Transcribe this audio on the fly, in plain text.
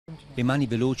Le mani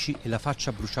veloci e la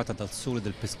faccia bruciata dal sole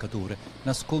del pescatore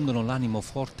nascondono l'animo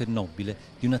forte e nobile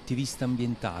di un attivista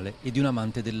ambientale e di un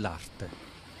amante dell'arte.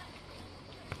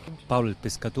 Paolo il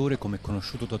pescatore, come è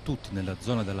conosciuto da tutti nella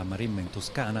zona della Maremma in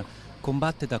Toscana,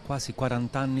 combatte da quasi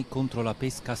 40 anni contro la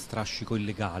pesca a strascico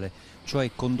illegale,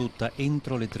 cioè condotta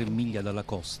entro le 3 miglia dalla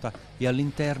costa e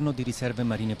all'interno di riserve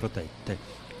marine protette,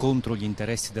 contro gli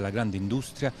interessi della grande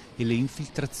industria e le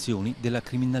infiltrazioni della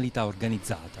criminalità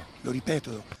organizzata. Lo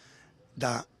ripeto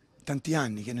da tanti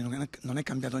anni che non è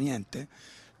cambiato niente.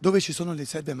 Dove ci sono le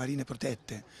riserve marine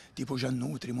protette, tipo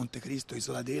Giannutri, Montecristo,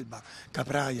 Isola d'Elba,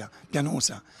 Capraia,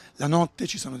 Pianosa, la notte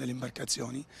ci sono delle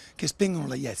imbarcazioni che spengono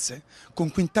la IS con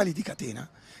quintali di catena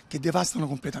che devastano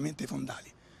completamente i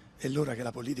fondali. È l'ora che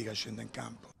la politica scenda in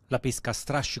campo. La pesca a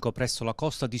strascico presso la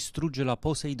costa distrugge la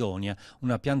Poseidonia,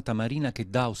 una pianta marina che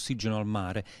dà ossigeno al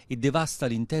mare e devasta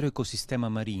l'intero ecosistema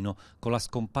marino con la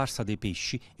scomparsa dei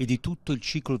pesci e di tutto il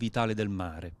ciclo vitale del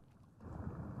mare.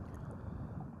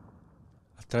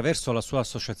 Attraverso la sua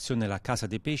associazione La Casa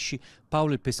dei Pesci,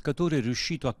 Paolo il pescatore è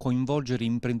riuscito a coinvolgere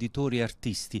imprenditori e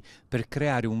artisti per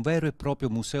creare un vero e proprio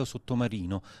museo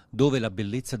sottomarino, dove la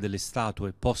bellezza delle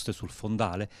statue poste sul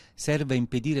fondale serve a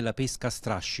impedire la pesca a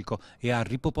strascico e a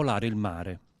ripopolare il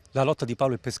mare. La lotta di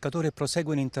Paolo il pescatore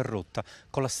prosegue ininterrotta,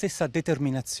 con la stessa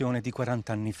determinazione di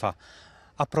 40 anni fa.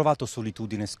 Ha provato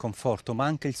solitudine e sconforto, ma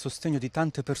anche il sostegno di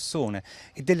tante persone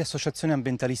e delle associazioni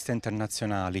ambientaliste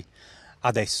internazionali.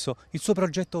 Adesso il suo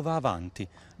progetto va avanti,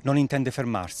 non intende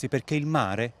fermarsi perché il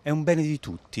mare è un bene di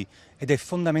tutti ed è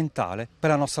fondamentale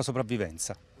per la nostra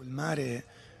sopravvivenza. Il mare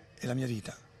è la mia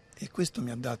vita e questo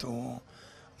mi ha dato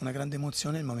una grande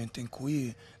emozione nel momento in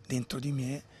cui dentro di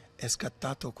me è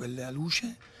scattato quella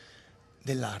luce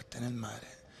dell'arte nel mare,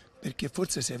 perché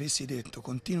forse se avessi detto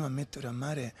continua a mettere a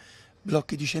mare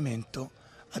blocchi di cemento,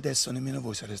 adesso nemmeno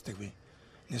voi sareste qui,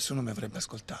 nessuno mi avrebbe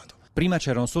ascoltato. Prima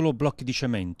c'erano solo blocchi di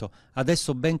cemento,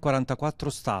 adesso ben 44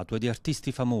 statue di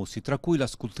artisti famosi, tra cui la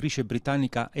scultrice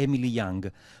britannica Emily Young,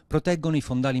 proteggono i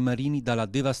fondali marini dalla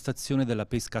devastazione della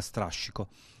pesca a strascico.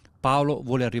 Paolo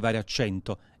vuole arrivare a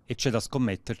 100 e c'è da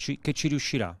scommetterci che ci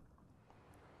riuscirà.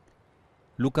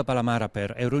 Luca Palamara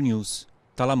per Euronews,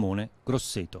 Talamone,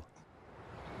 Grosseto.